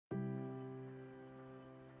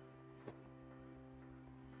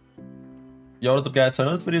Yo, what's up guys? So I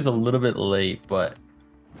know this video is a little bit late, but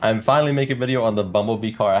I'm finally making a video on the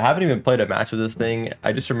Bumblebee car. I haven't even played a match with this thing.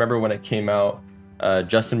 I just remember when it came out,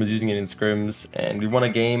 Justin was using it in scrims and we won a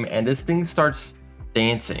game and this thing starts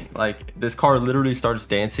dancing. Like this car literally starts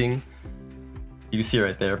dancing. You can see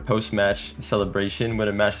right there, post-match celebration. When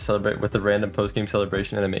a match celebrate with a random post-game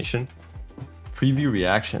celebration animation. Preview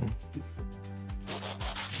reaction.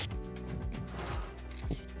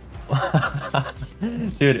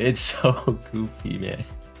 Dude, it's so goofy, man.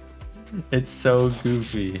 It's so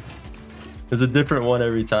goofy. There's a different one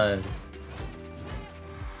every time.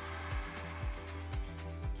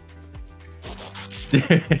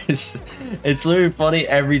 Dude, it's literally funny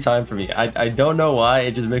every time for me. I don't know why,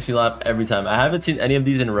 it just makes me laugh every time. I haven't seen any of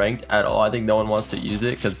these in ranked at all. I think no one wants to use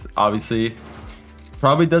it because obviously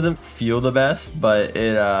probably doesn't feel the best, but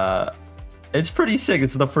it's pretty sick.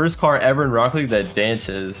 It's the first car ever in Rocket League that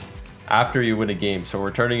dances after you win a game, so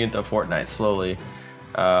we're turning into FORTNITE slowly.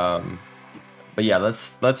 But yeah,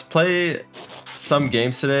 let's play some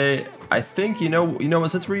games today. I think you know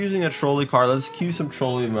what, since we're using a trolley car, let's queue some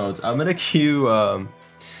trolley modes. I'm gonna queue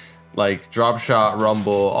like drop shot,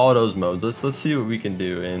 rumble, all those modes. Let's see what we can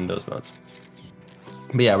do in those modes.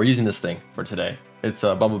 But yeah, we're using this thing for today. It's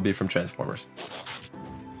Bumblebee from Transformers.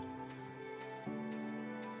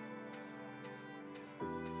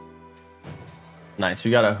 Nice,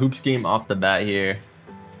 we got a hoops game off the bat here.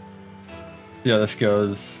 See how this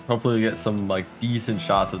goes. Hopefully we get some like decent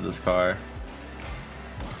shots of this car.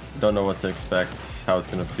 Don't know what to expect, how it's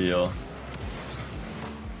gonna feel.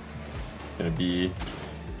 Gonna be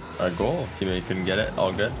a goal. Teammate couldn't get it,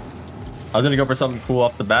 all good. I was gonna go for something cool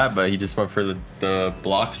off the bat, but he just went for the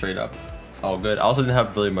block straight up. All good. I also didn't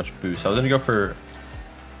have really much boost. I was gonna go for,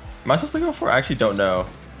 am I supposed to go for, I actually don't know.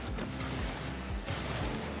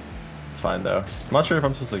 It's fine though. I'm not sure if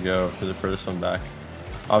I'm supposed to go for the furthest one back.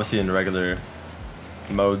 Obviously in regular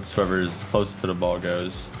modes, whoever's closest to the ball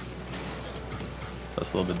goes.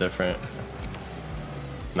 That's a little bit different.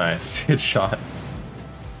 Nice, good shot.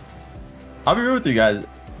 I'll be real with you guys.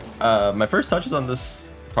 My first touches on this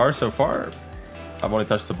car so far, I've only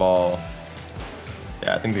touched the ball.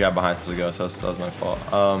 Yeah, I think the guy behind was supposed to go, so that was my fault.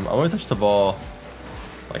 I've only touched the ball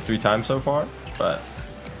like 3 times so far, but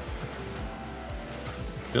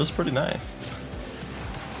feels pretty nice.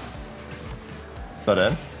 Is that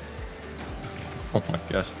in? Oh my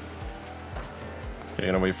gosh. Okay,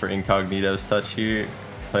 gonna wait for Incognito's touch here.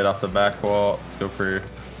 Played off the back wall. Let's go for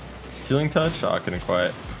ceiling touch. Oh, I couldn't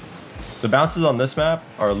quite. The bounces on this map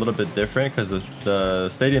are a little bit different because the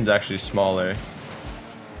stadium's actually smaller.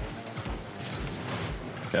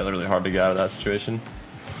 Yeah, literally hard to get out of that situation.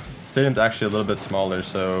 Stadium's actually a little bit smaller,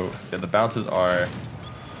 so yeah, the bounces are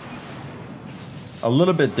a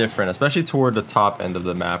little bit different, especially toward the top end of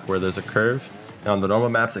the map where there's a curve. And on the normal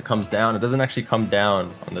maps it comes down. It doesn't actually come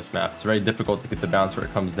down on this map. It's very difficult to get the bounce where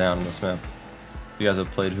it comes down on this map. If you guys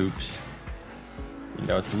have played hoops, you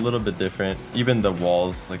know it's a little bit different. Even the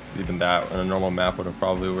walls, like even that on a normal map would have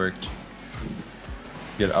probably worked.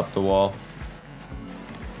 Get up the wall.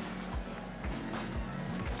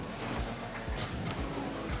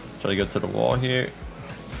 Try to go to the wall here.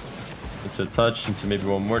 Into a touch, into maybe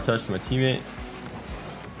one more touch to my teammate.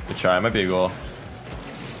 Good try, it might be a goal.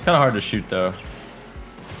 Kind of hard to shoot though.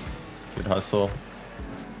 Good hustle.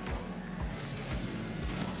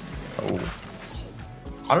 Oh,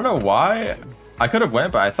 I don't know why. I could have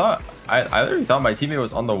went, but I literally thought my teammate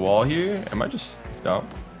was on the wall here. Am I just dumb?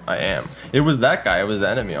 I am. It was that guy. It was the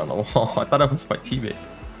enemy on the wall. I thought it was my teammate.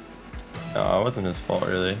 No, it wasn't his fault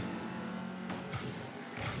really.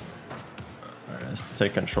 All right, let's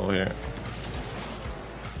take control here.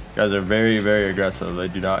 You guys are very, very aggressive. They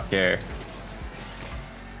do not care.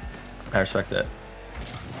 I respect that.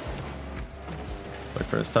 Wait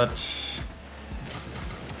for his touch.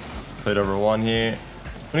 Played over one here.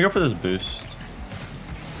 I'm gonna go for this boost.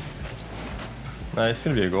 Nice, it's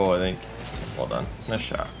gonna be a goal, I think. Well done. Nice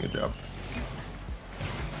shot. Good job.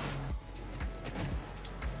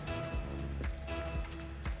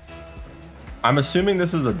 I'm assuming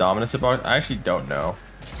this is the dominance hitbox. I actually don't know,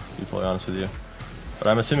 to be fully honest with you. But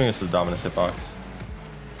I'm assuming this is the dominance hitbox.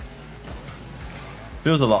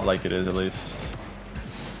 Feels a lot like it is, at least.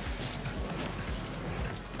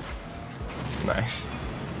 Nice.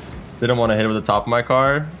 Didn't want to hit it with the top of my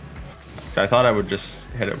car. I thought I would just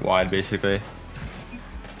hit it wide, basically.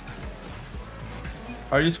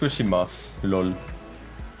 Are you squishy muffs? Lol.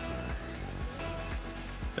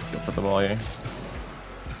 Let's go put the ball here.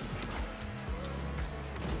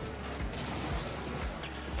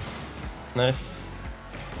 Nice.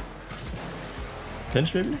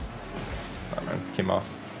 Pinch maybe? Oh man, came off.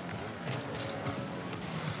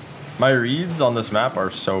 My reads on this map are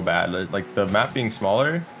so bad. Like the map being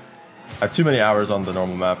smaller, I have too many hours on the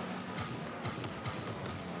normal map.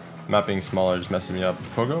 Map being smaller just messes me up.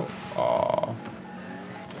 Pogo? Aww.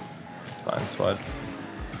 It's fine, it's wide.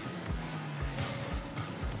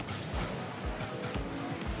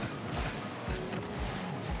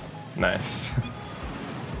 Nice.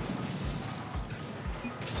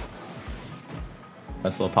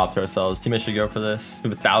 Nice little pop to ourselves. Teammates should go for this. We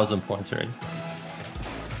have 1,000 points already.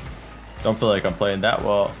 Don't feel like I'm playing that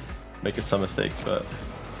well. Making some mistakes, but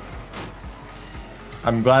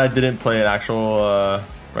I'm glad I didn't play an actual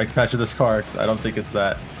ranked match with this car, because I don't think it's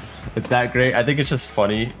that great. I think it's just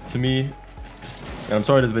funny to me. And I'm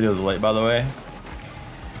sorry this video is late, by the way.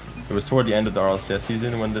 It was toward the end of the RLCS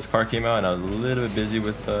season when this car came out, and I was a little bit busy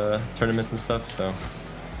with tournaments and stuff, so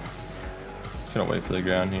just gonna wait for the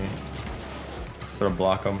ground here. Sort of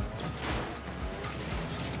block them.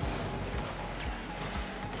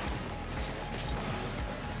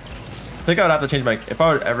 I think I would have to change my, if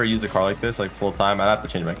I would ever use a car like this, like full time, I'd have to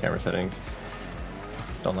change my camera settings.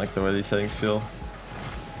 Don't like the way these settings feel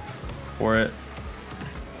for it.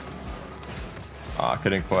 Ah,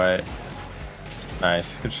 couldn't quite.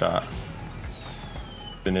 Nice, good shot.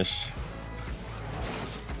 Finish.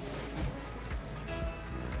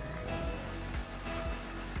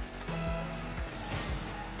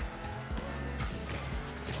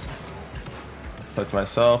 Touch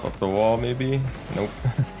myself up the wall, maybe. Nope.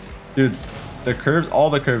 Dude, the curves, all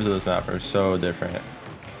the curves of this map are so different.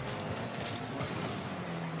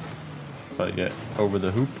 Try to get over the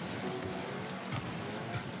hoop.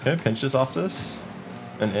 Okay, pinch this off this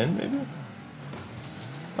and in, maybe.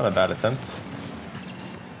 Not a bad attempt.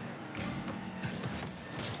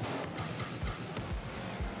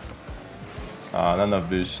 Not enough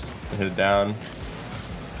boost to hit it down.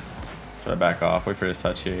 Try to back off. Wait for his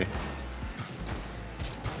touch here.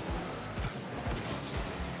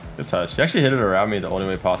 Good touch. He actually hit it around me the only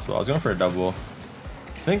way possible. I was going for a double.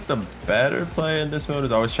 I think the better play in this mode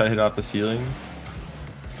is always try to hit off the ceiling.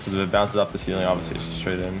 Because if it bounces off the ceiling, obviously it's just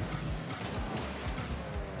straight in.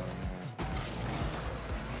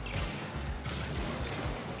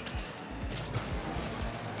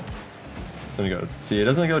 Go. See, it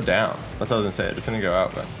doesn't go down. That's what I was gonna say. It's gonna go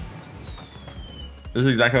out, but this is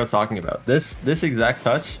exactly what I was talking about. This exact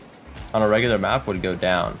touch on a regular map would go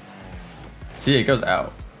down. See, it goes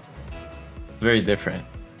out. It's very different.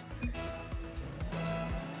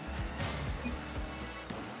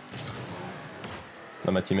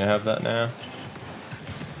 Let my teammate have that now. I'm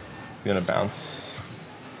gonna bounce.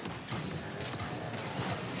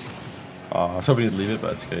 Oh, I was hoping he'd leave it,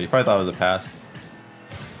 but it's good. He probably thought it was a pass.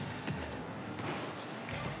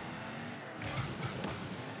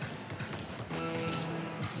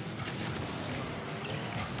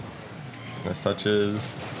 Nice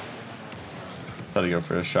touches. Try to go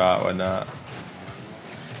for a shot, why not?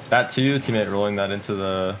 That too, teammate rolling that into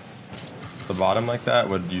the bottom like that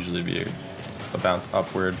would usually be a bounce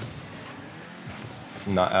upward,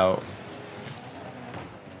 not out.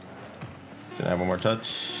 Gonna have one more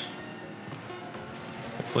touch.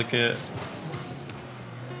 Flick it.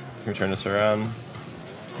 Can we turn this around?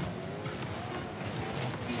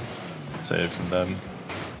 Save from them.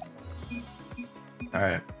 All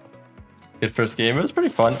right. Good first game. It was pretty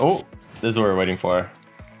fun. Oh, this is what we're waiting for.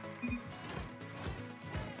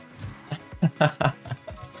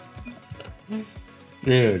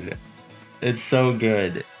 Dude, it's so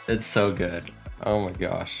good. It's so good. Oh my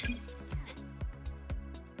gosh.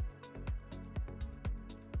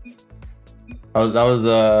 That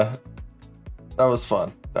was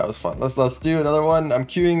fun. That was fun. Let's do another one. I'm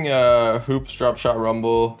queuing hoops, drop shot,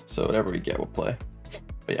 rumble. So whatever we get, we'll play.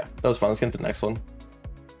 But yeah, that was fun. Let's get into the next one.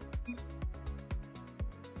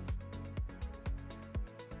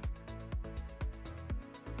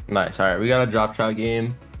 Nice. All right, we got a drop shot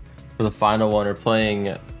game for the final one. We're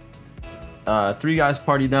playing 3 guys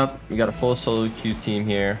partied up. We got a full solo queue team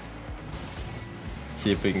here. Let's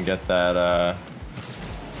see if we can get that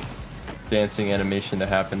dancing animation to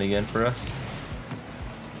happen again for us.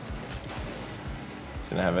 Just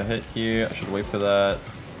gonna have a hit here. I should wait for that.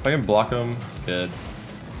 If I can block him, it's good.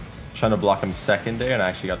 I'm trying to block him second there, and I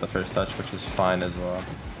actually got the first touch, which is fine as well.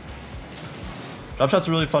 Drop shot's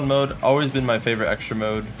a really fun mode. Always been my favorite extra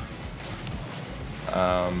mode.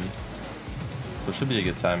 So it should be a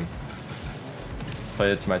good time.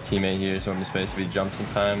 Play it to my teammate here, so in the space if he jumps in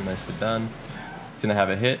time, nicely done. He's gonna have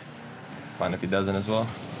a hit. It's fine if he doesn't as well.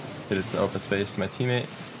 Hit it to open space to my teammate.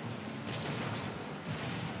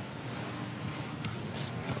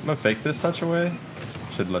 I'm gonna fake this touch away.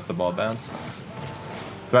 Should let the ball bounce.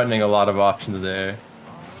 Threatening a lot of options there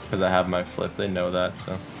because I have my flip. They know that,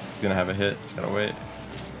 so He's gonna have a hit. Just gotta wait.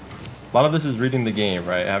 A lot of this is reading the game,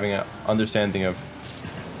 right? Having an understanding of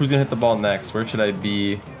who's gonna hit the ball next. Where should I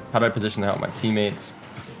be? How do I position to help my teammates?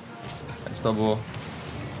 Nice double.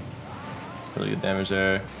 Really good damage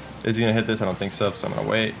there. Is he gonna hit this? I don't think so. So I'm gonna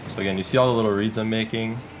wait. So again, you see all the little reads I'm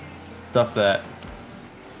making. Stuff that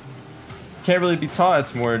can't really be taught.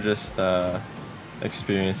 It's more just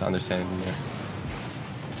experience, understanding here.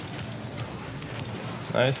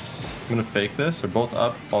 Nice. I'm gonna fake this. They're both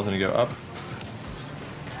up. Ball's gonna go up.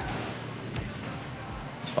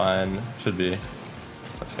 It's fine. Should be.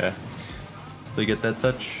 That's okay. They get that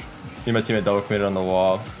touch. Me and my teammate double committed on the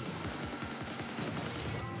wall.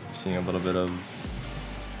 Seeing a little bit of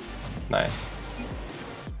nice.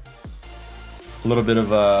 A little bit of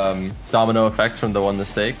domino effects from the one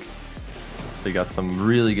mistake. They got some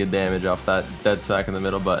really good damage off that dead smack in the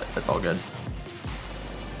middle, but it's all good.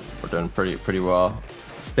 We're doing pretty well.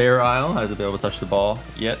 Sterile hasn't been able to touch the ball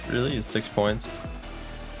yet, really. It's 6 points.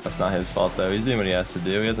 That's not his fault, though. He's doing what he has to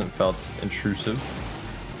do. He hasn't felt intrusive.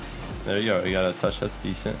 There you go. You got a touch. That's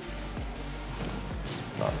decent.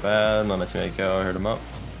 Not bad. Let my teammate go. I heard him up.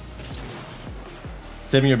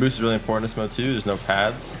 Saving your boost is really important in this mode, too. There's no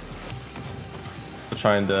pads. So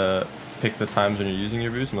trying to pick the times when you're using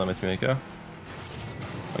your boost and let my teammate go.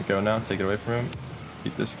 I'll go now. Take it away from him.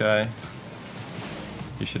 Beat this guy.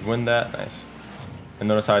 You should win that. Nice. And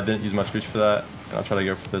notice how I didn't use much boost for that. And I'll try to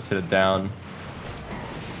go for this, hit it down.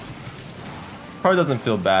 Probably doesn't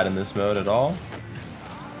feel bad in this mode at all.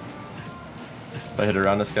 If I hit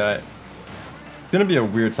around this guy. It's gonna be a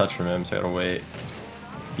weird touch from him, so I gotta wait.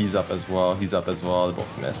 He's up as well. He's up as well. They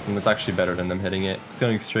both missed. And it's actually better than them hitting it. It's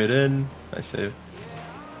going straight in. Nice save.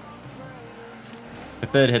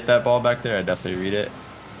 If they had hit that ball back there, I'd definitely read it.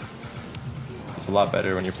 It's a lot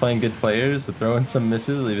better when you're playing good players to throw in some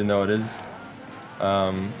misses, even though it is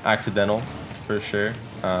accidental for sure.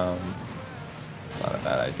 Not a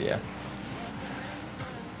bad idea.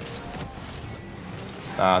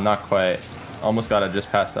 Not quite. Almost got it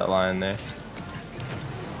just past that line there.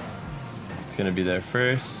 It's gonna be there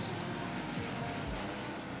first.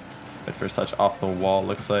 That first touch off the wall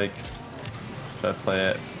looks like. Try to play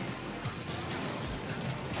it.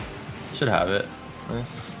 Should have it.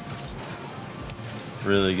 Nice.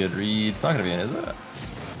 Really good read. It's not gonna be in, is it?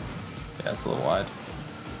 Yeah, it's a little wide.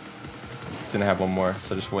 It's gonna have one more,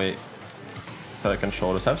 so just wait. Try to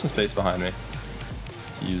control. Just have some space behind me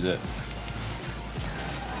to use it.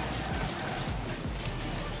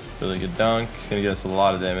 Really good dunk. Gonna get us a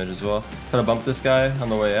lot of damage as well. Try to bump this guy on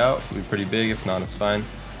the way out. It'll be pretty big. If not, it's fine.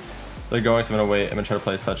 They're going, so I'm gonna wait. I'm gonna try to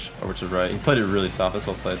play his touch over to the right. He played it really soft. That's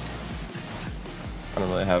well played. I don't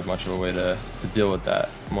really have much of a way to deal with that.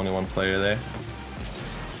 I'm only one player there.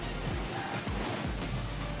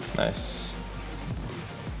 Nice.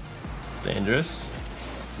 Dangerous.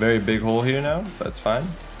 Very big hole here now. That's fine.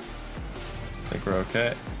 I think we're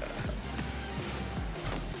okay.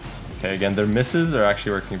 Okay, again, their misses are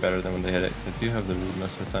actually working better than when they hit it, because I do have the read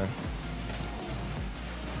most of the time.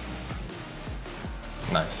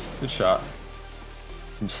 Nice. Good shot.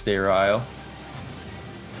 From Sterile.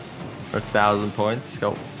 For 1,000 points.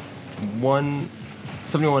 Got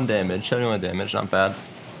 71 damage. 71 damage, not bad.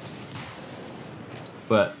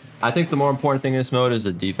 But I think the more important thing in this mode is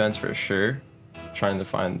the defense for sure. Trying to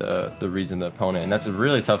find the reads in the opponent, and that's a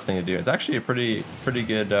really tough thing to do. It's actually a pretty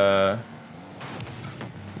good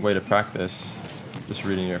way to practice, just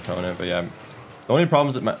reading your opponent. But yeah, the only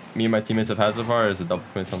problems that me and my teammates have had so far is the double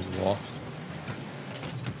commits on the wall.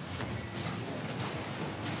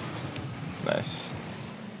 Nice.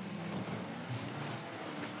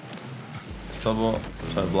 This double,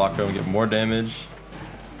 try to block him and get more damage.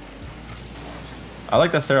 I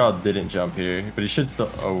like that Sterile didn't jump here, but he should still.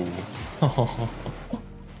 Oh.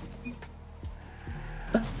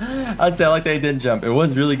 I'd say I like that he didn't jump. It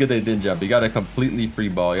was really good that he didn't jump. He got a completely free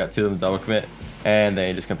ball. He got 2 of them double commit, and then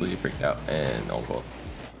he just completely freaked out and no goal.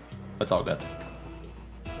 That's all good.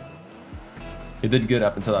 He did good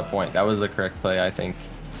up until that point. That was the correct play, I think.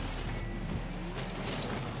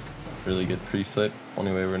 Really good pre-flip.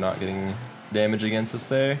 Only way we're not getting damage against us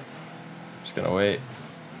there. Just gonna wait.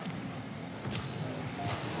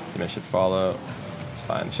 Teammate should follow. It's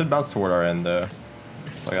fine. It should bounce toward our end though.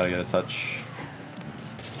 So I gotta get a touch.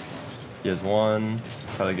 He has one.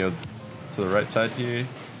 Try to go to the right side here.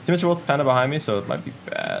 Teammates are both kind of behind me, so it might be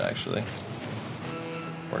bad actually.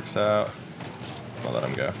 Works out. I'll let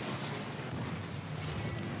him go.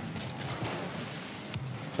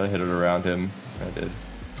 Try to hit it around him. I did.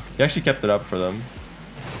 He actually kept it up for them.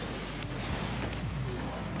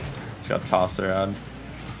 Just got tossed around.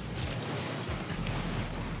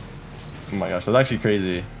 Oh my gosh, that's actually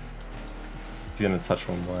crazy. He's gonna touch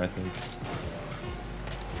one more, I think.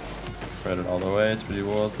 Spread it all the way. It's pretty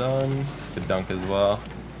well done. Good dunk as well.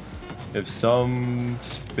 If some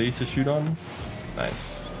space to shoot on.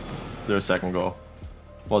 Nice. Their second goal.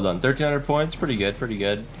 Well done. 1,300 points. Pretty good. Pretty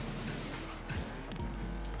good.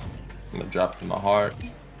 I'm gonna drop it in my heart.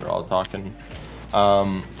 We're all talking.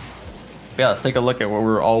 Yeah, let's take a look at what we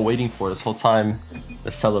were all waiting for this whole time.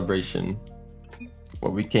 The celebration.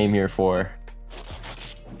 What we came here for.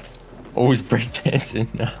 Always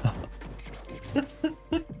breakdancing now.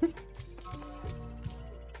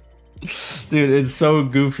 Dude, it's so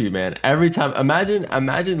goofy, man. Every time,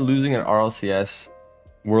 imagine losing an RLCS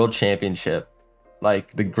World Championship,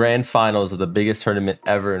 like the grand finals of the biggest tournament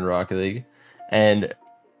ever in Rocket League, and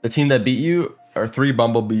the team that beat you are 3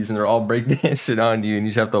 bumblebees, and they're all breakdancing on you, and you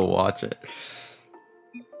just have to watch it.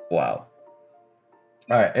 Wow.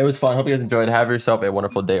 All right, it was fun. Hope you guys enjoyed. Have yourself a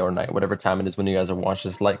wonderful day or night, whatever time it is when you guys are watching.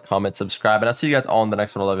 Just like, comment, subscribe, and I'll see you guys all in the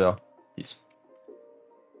next one. I love y'all. Peace.